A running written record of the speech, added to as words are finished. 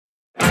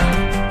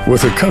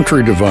With a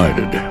country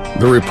divided,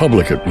 the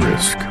republic at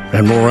risk,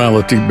 and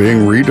morality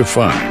being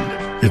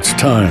redefined, it's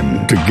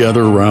time to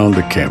gather around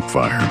a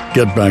campfire,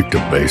 get back to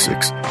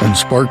basics, and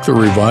spark the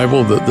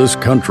revival that this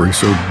country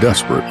so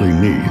desperately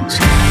needs.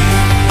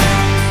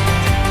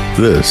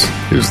 This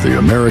is the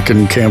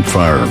American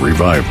Campfire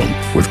Revival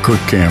with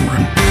Kirk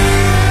Cameron.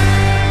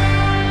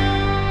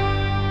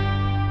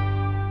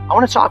 I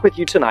want to talk with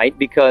you tonight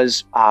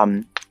because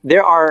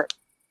there are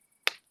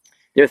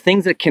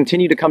things that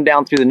continue to come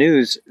down through the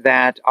news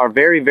that are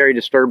very, very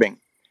disturbing.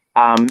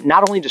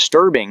 Not only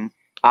disturbing,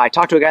 I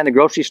talked to a guy in the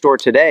grocery store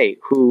today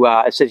who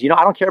says,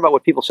 I don't care about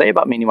what people say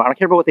about me anymore. I don't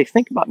care about what they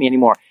think about me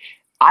anymore.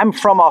 I'm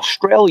from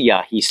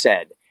Australia, he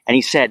said. And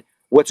he said,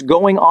 what's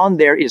going on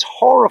there is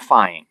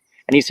horrifying.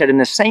 And he said, and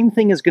the same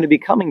thing is going to be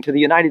coming to the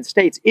United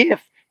States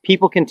if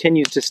people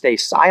continue to stay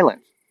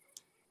silent.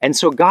 And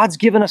so God's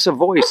given us a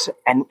voice,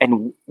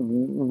 and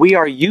we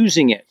are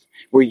using it.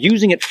 We're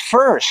using it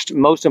first,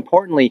 most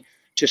importantly,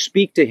 to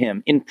speak to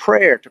him in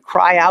prayer, to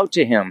cry out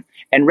to him,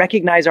 and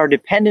recognize our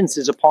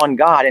dependences upon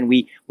God. And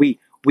we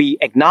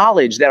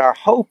acknowledge that our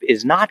hope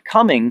is not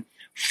coming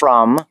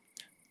from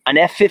an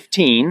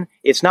F-15.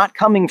 It's not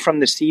coming from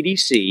the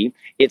CDC.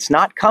 It's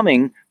not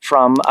coming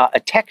from a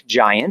tech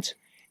giant.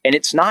 And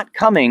it's not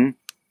coming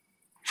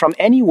from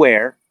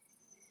anywhere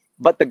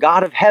but the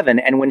God of heaven.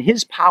 And when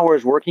his power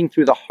is working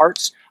through the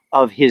hearts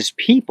of his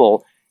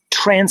people,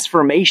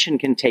 transformation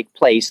can take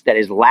place that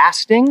is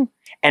lasting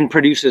and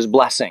produces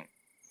blessing.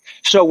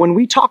 So when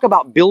we talk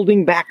about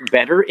building back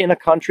better in a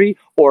country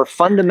or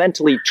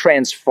fundamentally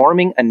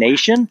transforming a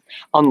nation,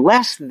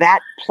 unless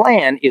that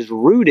plan is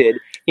rooted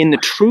in the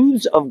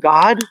truths of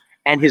God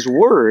and his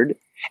word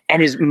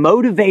and is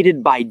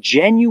motivated by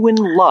genuine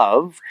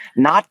love,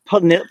 not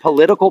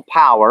political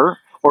power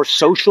or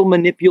social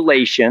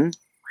manipulation,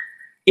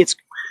 it's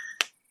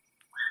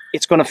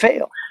going to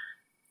fail.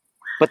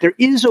 But there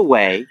is a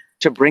way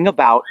to bring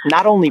about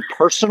not only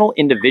personal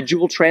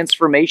individual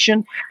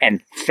transformation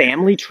and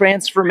family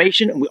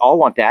transformation, and we all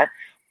want that,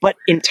 but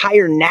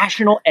entire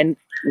national and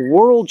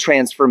world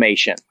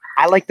transformation.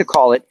 I like to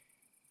call it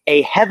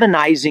a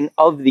heavenizing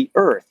of the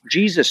earth.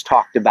 Jesus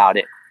talked about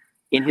it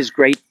in his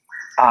great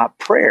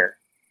prayer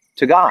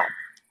to God.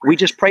 We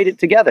just prayed it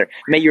together.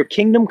 May your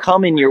kingdom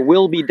come and your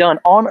will be done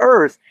on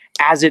earth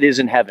as it is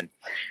in heaven.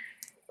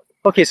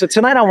 Okay, so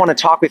tonight I want to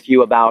talk with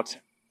you about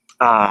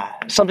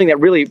something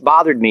that really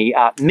bothered me.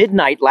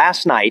 Midnight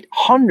last night,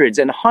 hundreds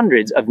and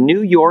hundreds of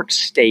New York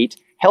State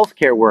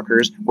healthcare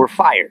workers were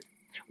fired.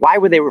 Why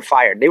were they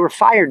fired? They were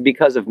fired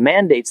because of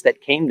mandates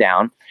that came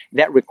down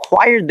that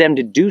required them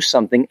to do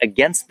something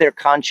against their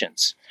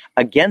conscience,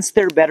 against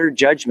their better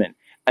judgment,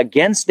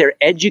 against their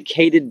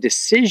educated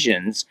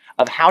decisions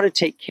of how to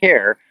take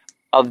care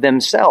of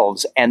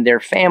themselves and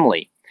their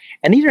family.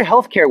 And these are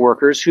healthcare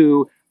workers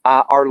who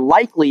are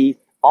likely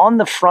on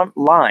the front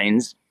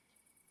lines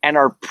and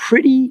are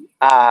pretty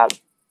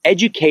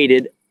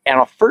educated on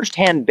a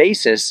first-hand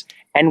basis,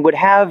 and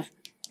it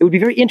would be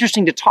very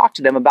interesting to talk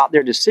to them about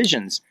their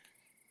decisions,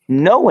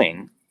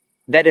 knowing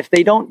that if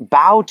they don't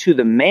bow to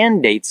the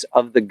mandates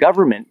of the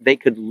government, they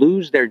could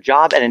lose their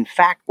job, and in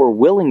fact, were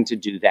willing to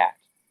do that.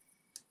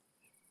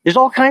 There's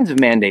all kinds of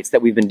mandates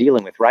that we've been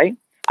dealing with, right?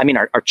 I mean,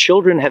 our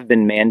children have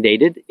been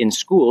mandated in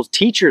schools,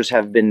 teachers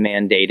have been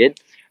mandated,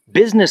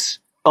 business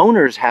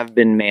owners have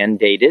been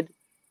mandated,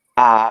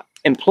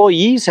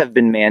 employees have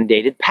been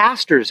mandated,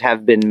 pastors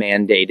have been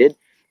mandated,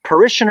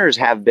 parishioners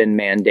have been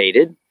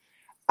mandated,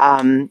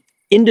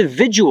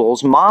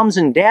 individuals, moms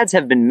and dads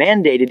have been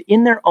mandated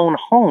in their own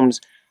homes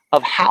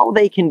of how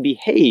they can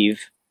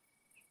behave.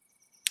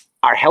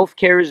 Our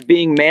healthcare is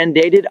being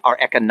mandated, our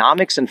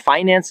economics and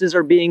finances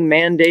are being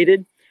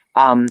mandated,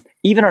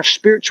 even our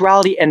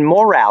spirituality and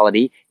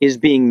morality is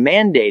being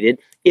mandated,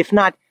 if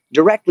not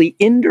directly,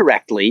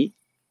 indirectly,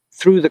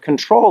 through the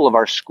control of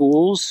our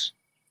schools,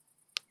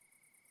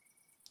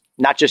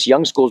 not just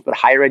young schools, but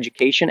higher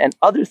education and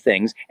other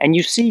things. And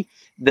you see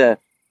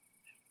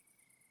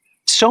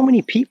so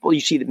many people, you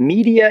see the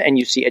media and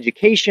you see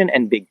education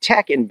and big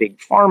tech and big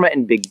pharma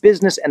and big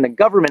business and the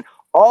government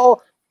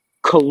all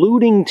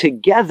colluding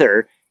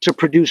together to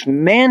produce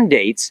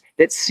mandates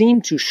that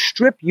seem to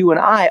strip you and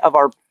I of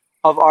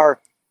our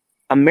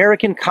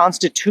American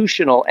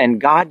constitutional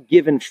and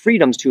God-given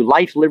freedoms to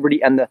life,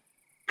 liberty, and the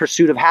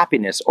pursuit of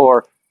happiness,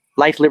 or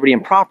life, liberty,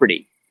 and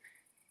property.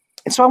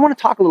 And so I want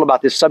to talk a little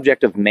about this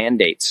subject of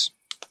mandates.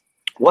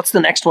 What's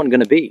the next one going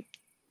to be?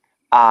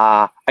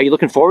 Are you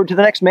looking forward to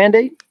the next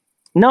mandate?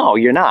 No,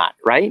 you're not,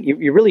 right?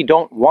 You really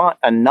don't want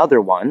another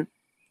one,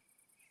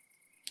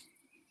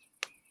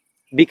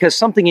 because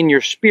something in your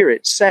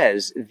spirit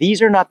says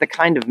these are not the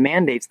kind of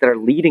mandates that are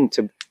leading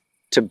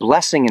to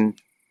blessing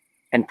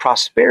and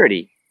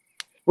prosperity.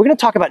 We're going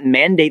to talk about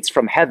mandates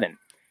from heaven,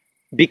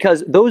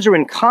 because those are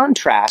in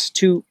contrast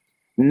to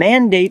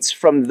mandates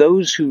from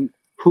those who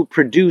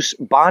produce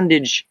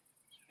bondage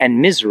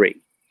and misery.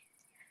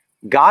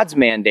 God's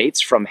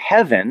mandates from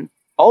heaven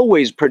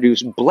always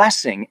produce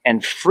blessing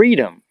and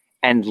freedom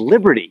and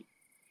liberty.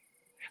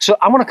 So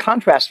I want to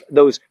contrast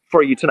those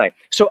for you tonight.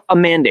 So a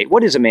mandate.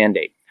 What is a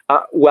mandate?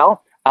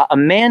 A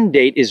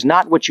mandate is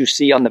not what you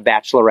see on The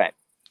Bachelorette.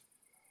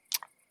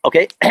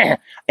 Okay?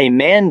 A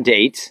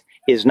mandate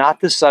is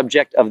not the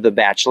subject of The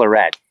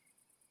Bachelorette.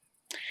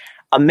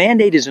 A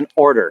mandate is an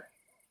order.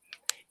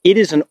 It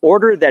is an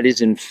order that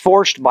is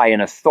enforced by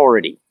an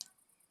authority.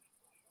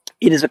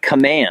 It is a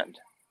command.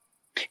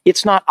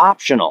 It's not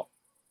optional.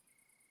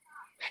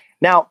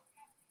 Now,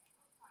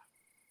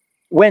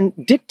 when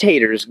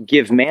dictators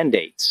give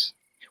mandates,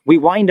 we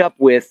wind up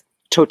with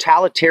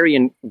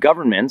totalitarian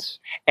governments,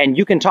 and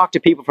you can talk to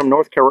people from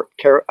North Korea,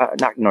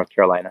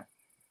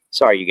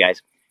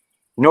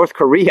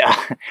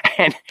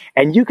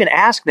 and you can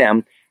ask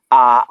them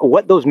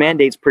what those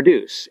mandates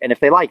produce, and if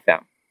they like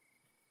them.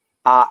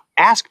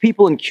 Ask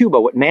people in Cuba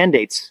what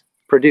mandates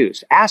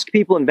produce. Ask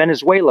people in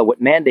Venezuela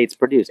what mandates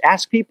produce.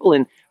 Ask people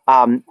in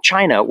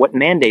China what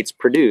mandates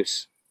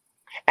produce.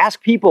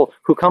 Ask people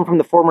who come from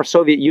the former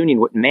Soviet Union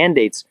what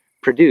mandates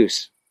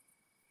produce.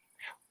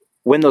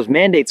 When those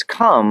mandates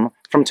come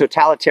from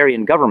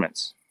totalitarian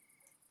governments.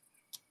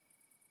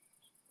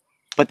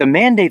 But the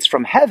mandates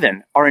from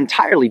heaven are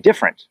entirely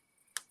different,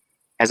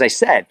 as I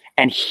said.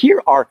 And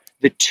here are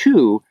the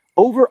two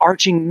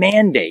overarching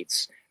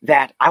mandates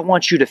that I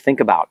want you to think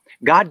about.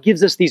 God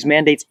gives us these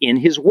mandates in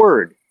His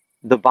Word,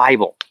 the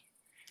Bible.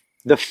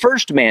 The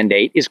first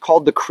mandate is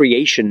called the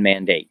creation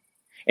mandate.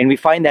 And we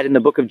find that in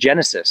the book of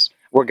Genesis,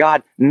 where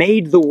God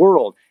made the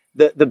world,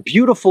 the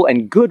beautiful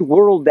and good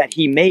world that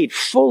He made,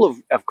 full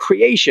of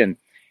creation.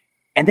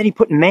 And then He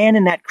put man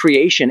in that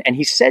creation, and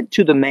He said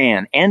to the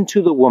man and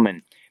to the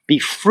woman, be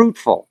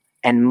fruitful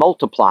and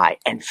multiply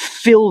and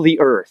fill the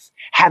earth,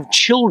 have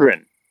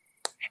children,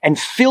 and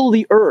fill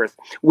the earth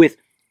with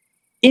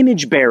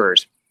image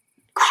bearers,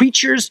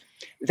 creatures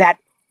that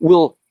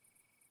will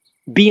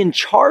be in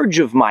charge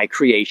of my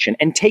creation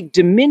and take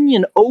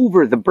dominion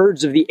over the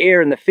birds of the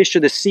air and the fish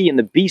of the sea and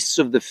the beasts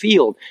of the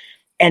field.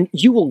 And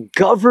you will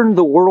govern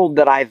the world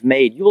that I've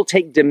made. You will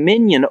take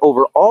dominion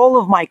over all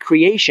of my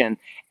creation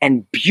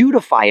and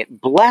beautify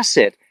it, bless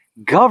it,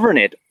 govern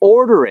it,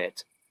 order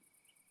it,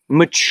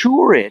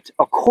 mature it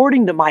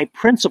according to my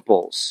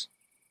principles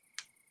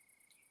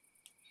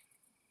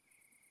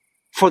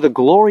for the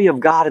glory of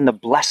God and the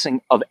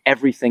blessing of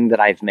everything that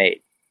I've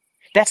made.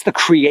 That's the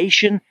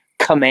creation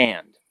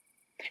command.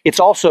 It's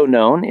also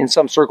known in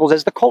some circles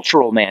as the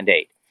cultural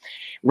mandate.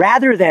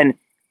 Rather than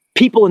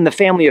people in the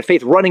family of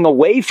faith running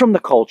away from the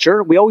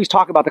culture, we always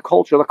talk about the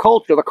culture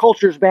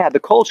is bad, the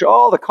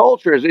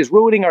culture is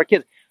ruining our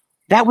kids.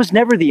 That was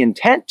never the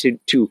intent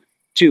to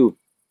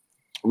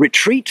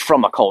retreat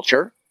from a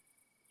culture.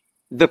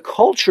 The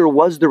culture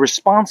was the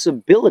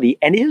responsibility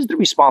and is the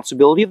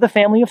responsibility of the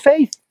family of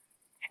faith.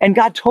 And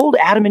God told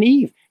Adam and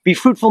Eve, be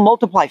fruitful,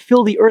 multiply,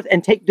 fill the earth,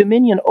 and take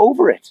dominion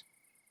over it.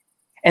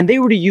 And they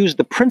were to use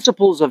the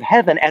principles of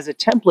heaven as a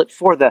template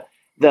for the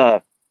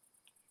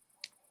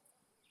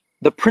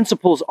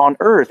principles on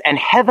earth and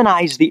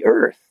heavenize the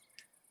earth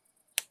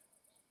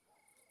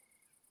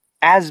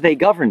as they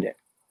governed it.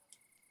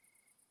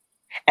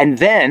 And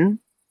then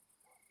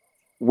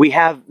we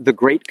have the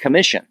Great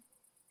Commission.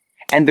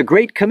 And the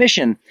Great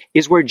Commission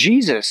is where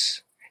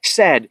Jesus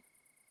said,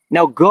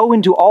 now go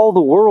into all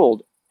the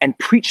world and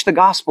preach the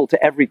gospel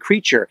to every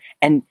creature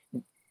and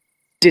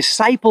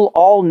disciple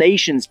all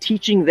nations,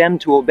 teaching them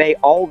to obey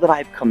all that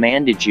I've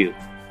commanded you.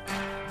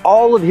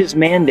 All of His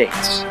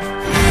mandates.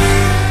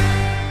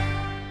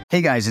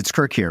 Hey guys, it's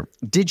Kirk here.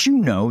 Did you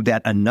know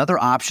that another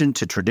option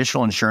to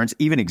traditional insurance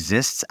even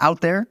exists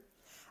out there?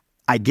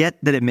 I get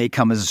that it may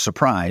come as a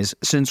surprise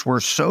since we're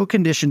so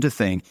conditioned to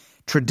think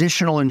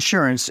traditional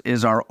insurance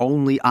is our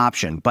only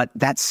option, but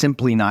that's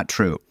simply not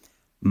true.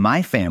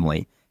 My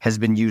family has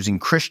been using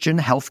Christian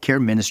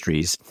healthcare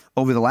ministries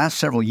over the last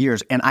several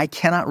years, and I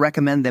cannot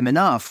recommend them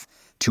enough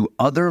to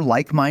other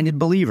like-minded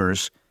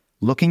believers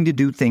looking to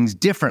do things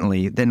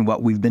differently than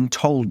what we've been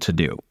told to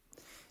do.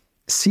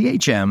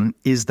 CHM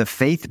is the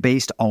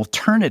faith-based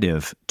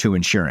alternative to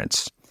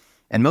insurance.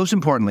 And most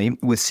importantly,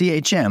 with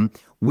CHM,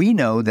 we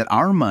know that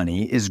our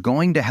money is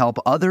going to help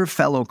other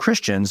fellow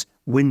Christians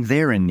when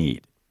they're in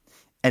need.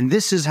 And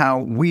this is how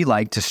we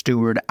like to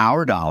steward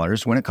our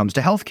dollars when it comes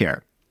to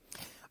healthcare.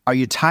 Are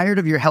you tired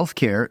of your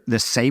healthcare the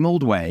same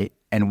old way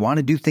and want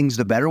to do things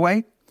the better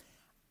way?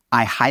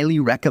 I highly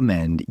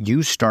recommend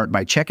you start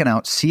by checking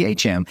out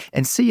CHM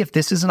and see if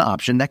this is an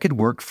option that could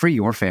work for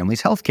your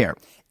family's healthcare.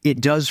 It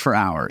does for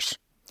ours.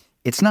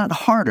 It's not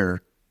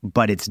harder,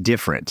 but it's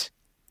different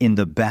in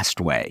the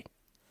best way.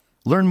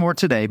 Learn more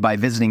today by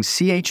visiting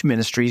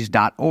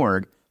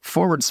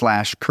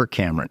chministries.org/Kirk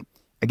Cameron.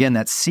 Again,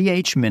 that's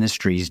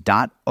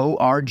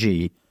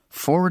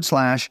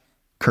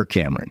chministries.org/Kirk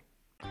Cameron.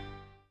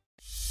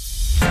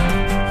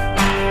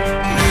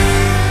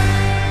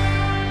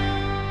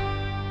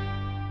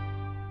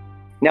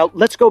 Now,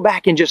 let's go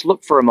back and just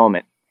look for a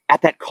moment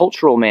at that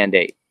cultural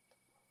mandate.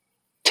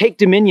 Take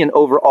dominion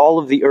over all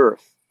of the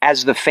earth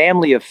as the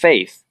family of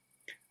faith,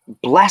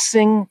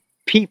 blessing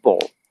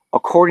people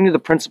according to the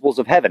principles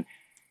of heaven.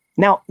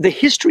 Now, the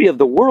history of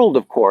the world,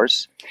 of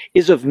course,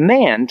 is of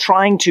man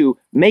trying to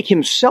make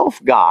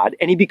himself God,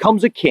 and he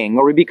becomes a king,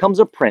 or he becomes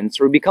a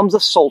prince, or he becomes a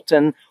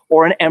sultan,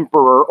 or an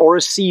emperor, or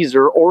a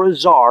Caesar, or a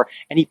czar,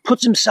 and he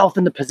puts himself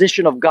in the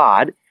position of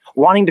God,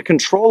 wanting to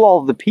control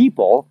all of the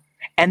people,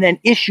 and then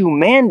issue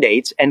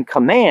mandates and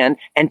command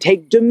and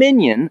take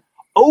dominion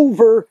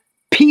over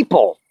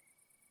people.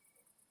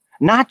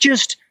 Not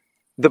just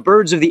the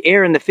birds of the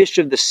air and the fish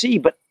of the sea,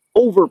 but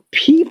over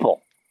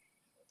people,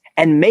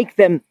 and make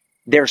them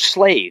their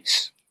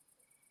slaves.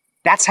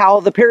 That's how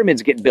the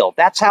pyramids get built.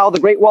 That's how the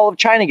Great Wall of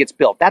China gets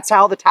built. That's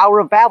how the Tower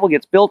of Babel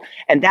gets built.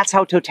 And that's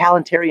how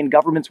totalitarian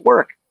governments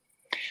work.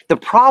 The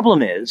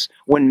problem is,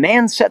 when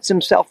man sets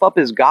himself up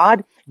as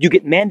God, you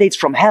get mandates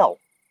from hell.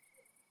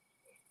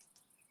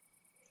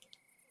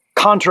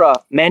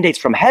 Contra mandates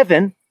from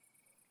heaven,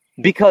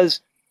 because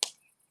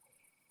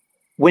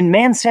when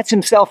man sets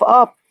himself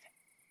up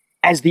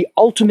as the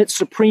ultimate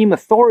supreme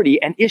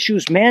authority and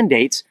issues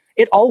mandates,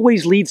 it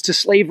always leads to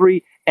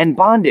slavery and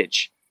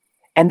bondage.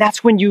 And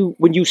that's when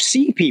you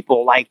see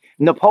people like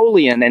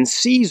Napoleon and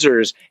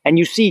Caesars, and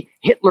you see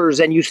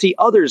Hitlers, and you see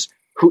others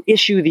who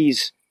issue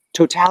these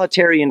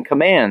totalitarian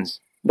commands.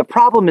 The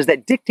problem is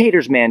that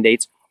dictators'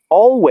 mandates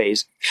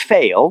always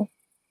fail.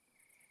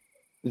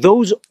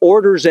 Those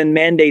orders and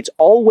mandates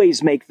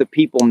always make the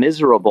people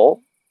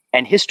miserable,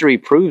 and history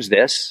proves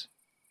this.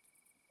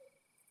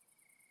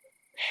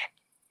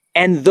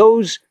 And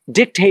those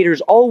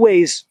dictators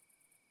always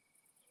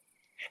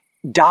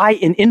die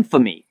in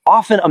infamy,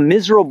 often a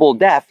miserable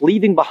death,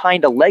 leaving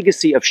behind a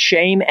legacy of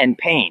shame and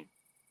pain.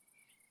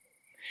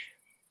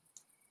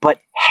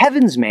 But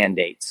heaven's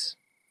mandates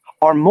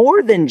are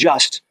more than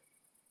just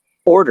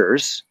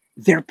orders,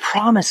 they're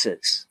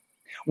promises.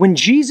 When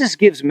Jesus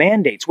gives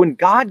mandates, when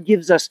God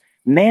gives us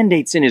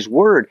mandates in his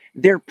word,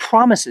 they're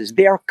promises,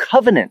 they are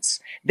covenants,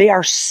 they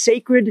are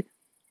sacred.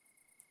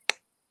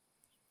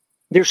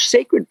 They're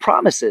sacred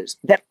promises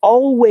that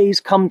always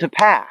come to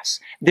pass.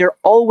 They're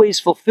always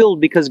fulfilled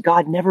because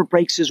God never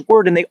breaks his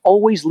word, and they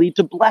always lead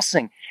to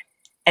blessing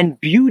and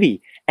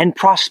beauty and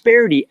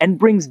prosperity and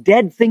brings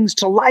dead things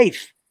to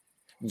life.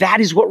 That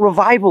is what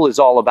revival is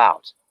all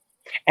about.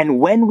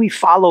 And when we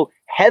follow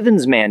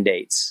heaven's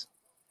mandates,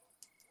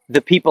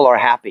 the people are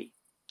happy.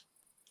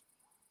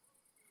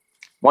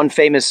 One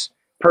famous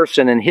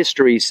person in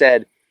history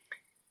said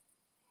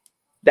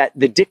that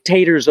the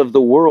dictators of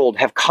the world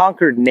have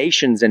conquered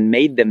nations and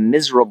made them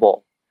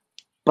miserable.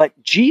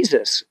 But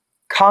Jesus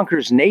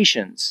conquers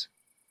nations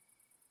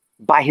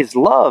by his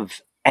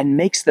love and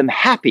makes them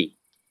happy.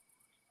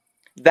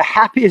 The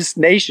happiest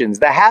nations,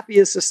 the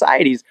happiest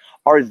societies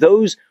are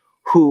those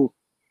who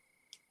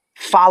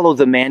follow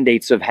the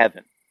mandates of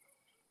heaven.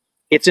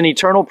 It's an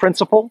eternal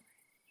principle.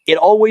 It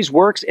always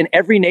works in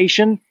every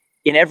nation,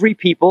 in every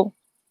people.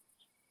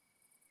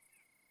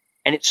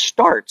 And it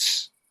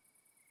starts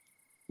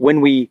when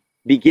we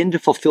begin to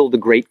fulfill the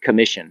Great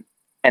Commission.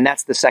 And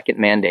that's the second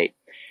mandate.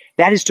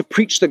 That is to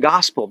preach the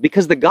gospel,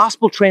 because the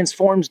gospel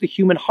transforms the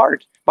human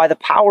heart by the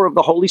power of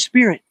the Holy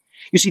Spirit.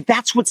 You see,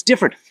 that's what's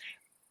different.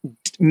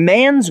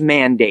 Man's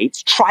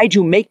mandates try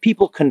to make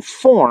people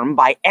conform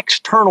by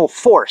external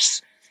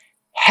force.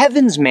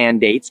 Heaven's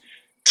mandates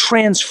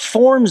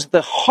transforms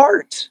the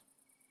heart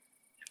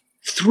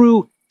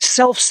through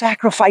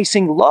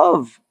self-sacrificing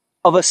love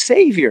of a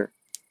Savior.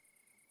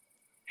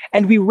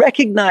 And we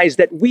recognize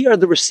that we are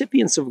the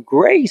recipients of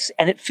grace,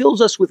 and it fills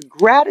us with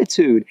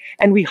gratitude,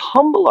 and we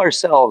humble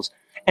ourselves,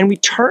 and we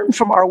turn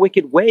from our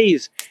wicked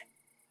ways,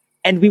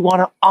 and we want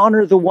to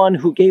honor the one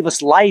who gave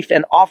us life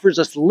and offers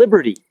us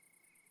liberty.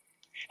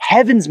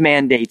 Heaven's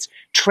mandates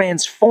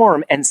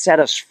transform and set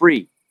us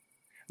free.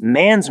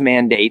 Man's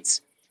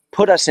mandates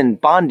put us in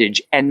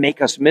bondage and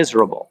make us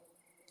miserable.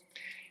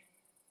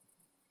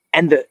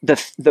 And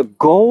the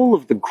goal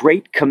of the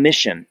Great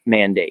Commission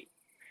mandate,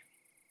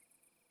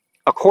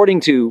 according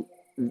to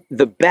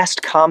the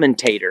best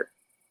commentator,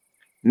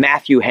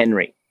 Matthew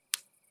Henry,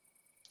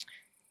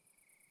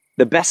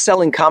 the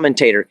best-selling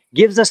commentator,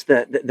 gives us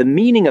the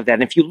meaning of that.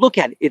 And if you look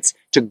at it, it's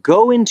to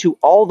go into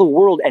all the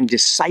world and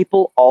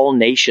disciple all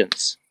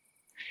nations.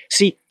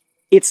 See,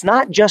 it's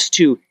not just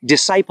to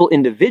disciple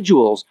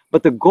individuals,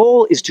 but the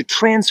goal is to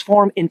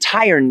transform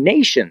entire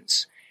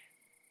nations.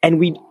 And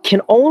we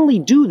can only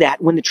do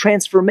that when the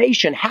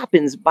transformation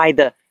happens by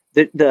the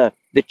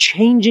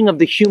changing of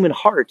the human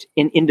heart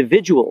in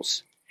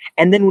individuals.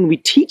 And then when we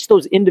teach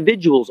those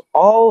individuals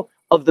all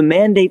of the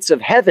mandates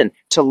of heaven,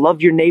 to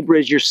love your neighbor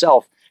as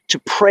yourself, to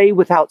pray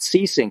without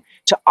ceasing,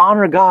 to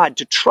honor God,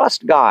 to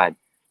trust God,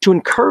 to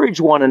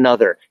encourage one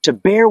another, to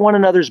bear one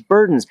another's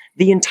burdens,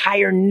 the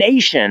entire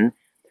nation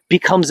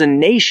becomes a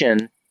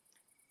nation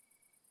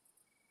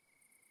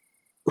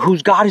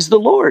whose God is the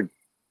Lord.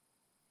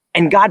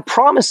 And God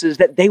promises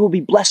that they will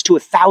be blessed to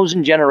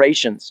 1,000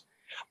 generations.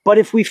 But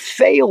if we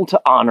fail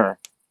to honor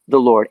the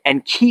Lord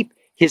and keep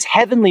his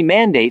heavenly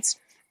mandates,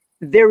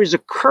 there is a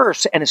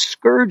curse and a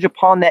scourge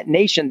upon that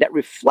nation that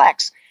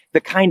reflects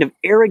the kind of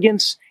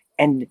arrogance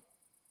and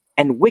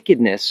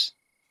wickedness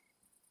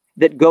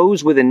that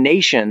goes with a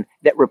nation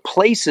that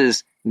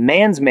replaces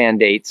man's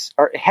mandates,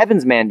 or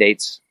heaven's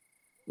mandates,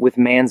 with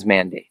man's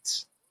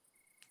mandates.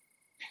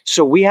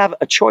 So we have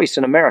a choice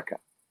in America.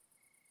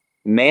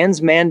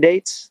 Man's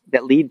mandates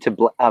that lead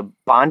to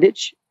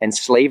bondage and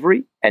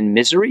slavery and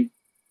misery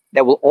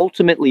that will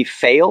ultimately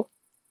fail,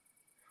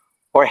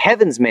 or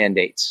heaven's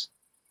mandates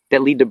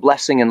that lead to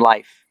blessing and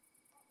life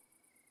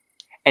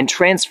and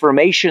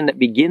transformation that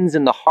begins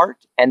in the heart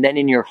and then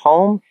in your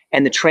home,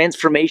 and the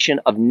transformation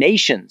of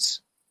nations,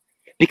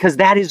 because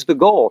that is the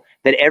goal,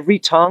 that every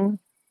tongue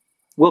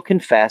will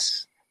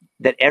confess,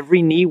 that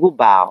every knee will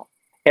bow,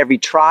 every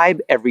tribe,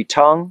 every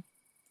tongue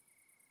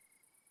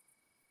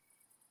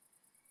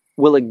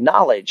will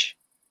acknowledge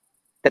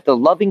that the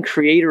loving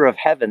creator of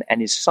heaven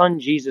and his son,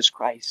 Jesus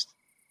Christ,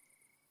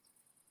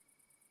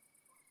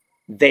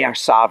 they are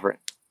sovereign,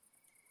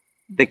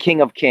 the King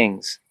of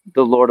Kings,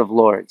 the Lord of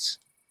Lords.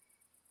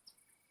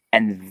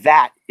 And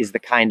that is the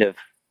kind of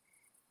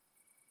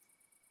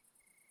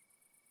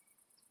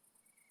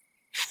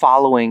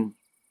following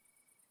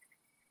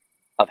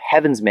of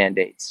heaven's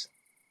mandates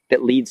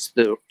that leads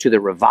to the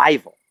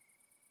revival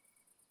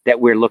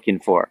that we're looking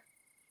for.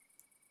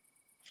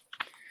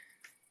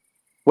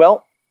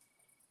 Well,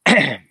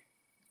 I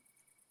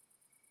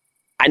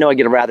know I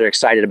get rather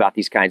excited about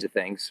these kinds of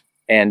things,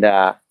 and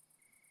I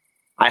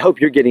hope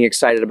you're getting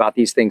excited about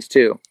these things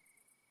too.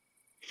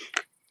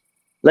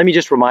 Let me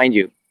just remind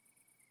you,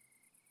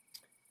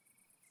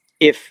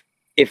 if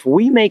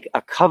we make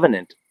a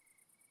covenant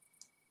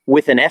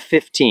with an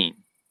F-15,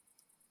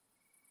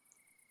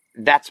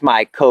 that's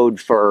my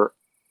code for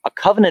a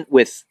covenant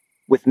with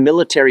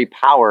military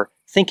power,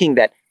 thinking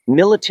that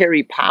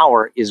military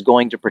power is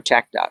going to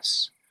protect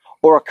us,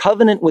 or a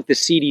covenant with the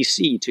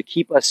CDC to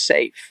keep us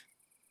safe.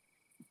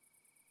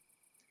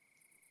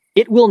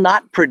 It will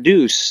not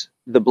produce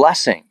the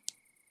blessing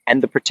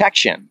and the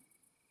protection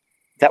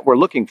that we're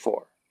looking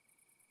for.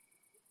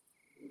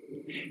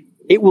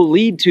 It will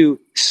lead to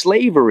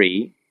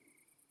slavery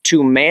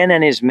to man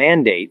and his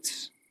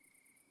mandates,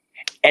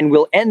 and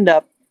we'll end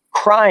up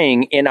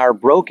crying in our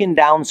broken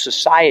down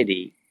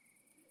society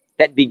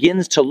that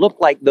begins to look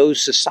like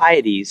those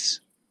societies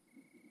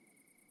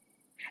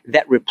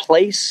that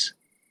replace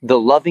the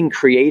loving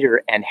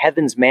creator and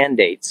heaven's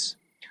mandates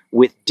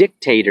with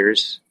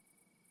dictators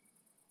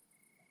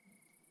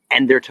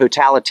and their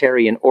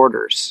totalitarian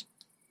orders.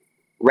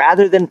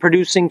 Rather than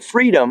producing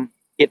freedom,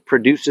 it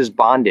produces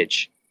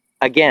bondage.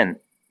 Again,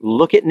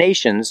 look at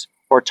nations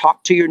or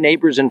talk to your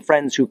neighbors and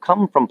friends who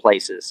come from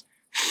places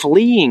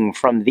fleeing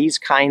from these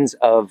kinds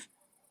of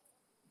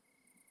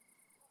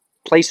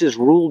places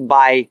ruled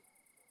by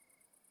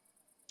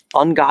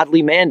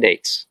ungodly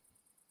mandates,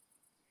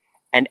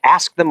 and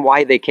ask them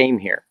why they came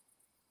here,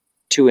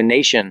 to a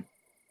nation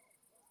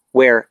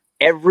where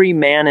every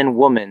man and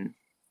woman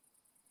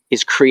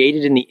is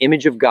created in the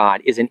image of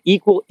God, is an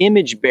equal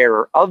image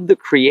bearer of the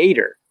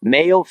Creator,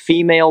 male,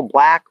 female,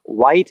 black,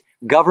 white,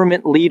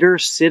 government leader,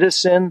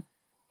 citizen,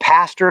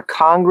 pastor,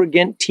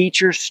 congregant,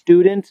 teacher,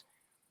 student.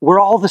 We're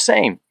all the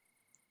same.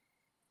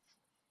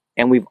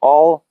 And we've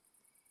all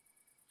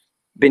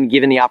been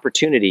given the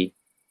opportunity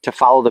to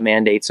follow the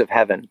mandates of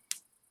heaven.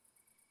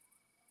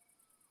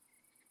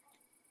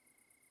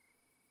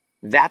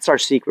 That's our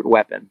secret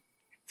weapon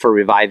for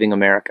reviving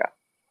America.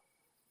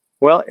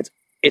 Well,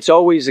 it's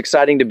always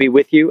exciting to be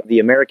with you. The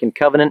American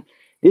Covenant.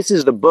 This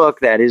is the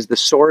book that is the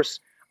source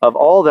of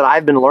all that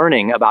I've been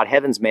learning about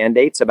heaven's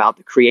mandates, about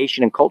the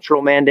creation and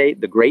cultural mandate,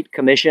 the Great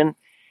Commission,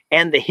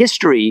 and the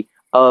history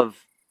of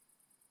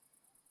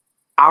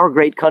our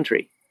great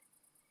country,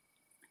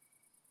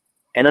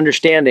 and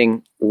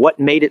understanding what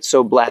made it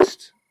so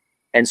blessed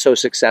and so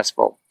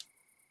successful.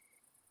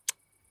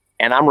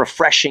 And I'm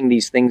refreshing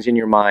these things in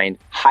your mind,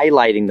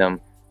 highlighting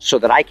them so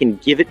that I can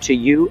give it to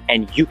you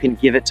and you can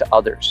give it to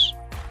others.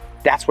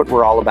 That's what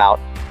we're all about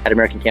at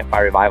American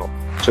Campfire Revival.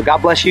 So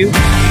God bless you.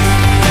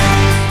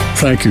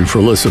 Thank you for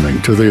listening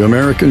to the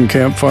American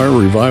Campfire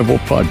Revival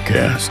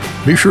podcast.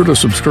 Be sure to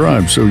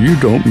subscribe so you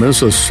don't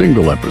miss a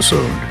single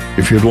episode.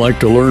 If you'd like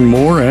to learn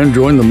more and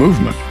join the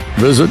movement,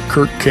 visit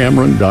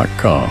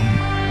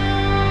kirkcameron.com.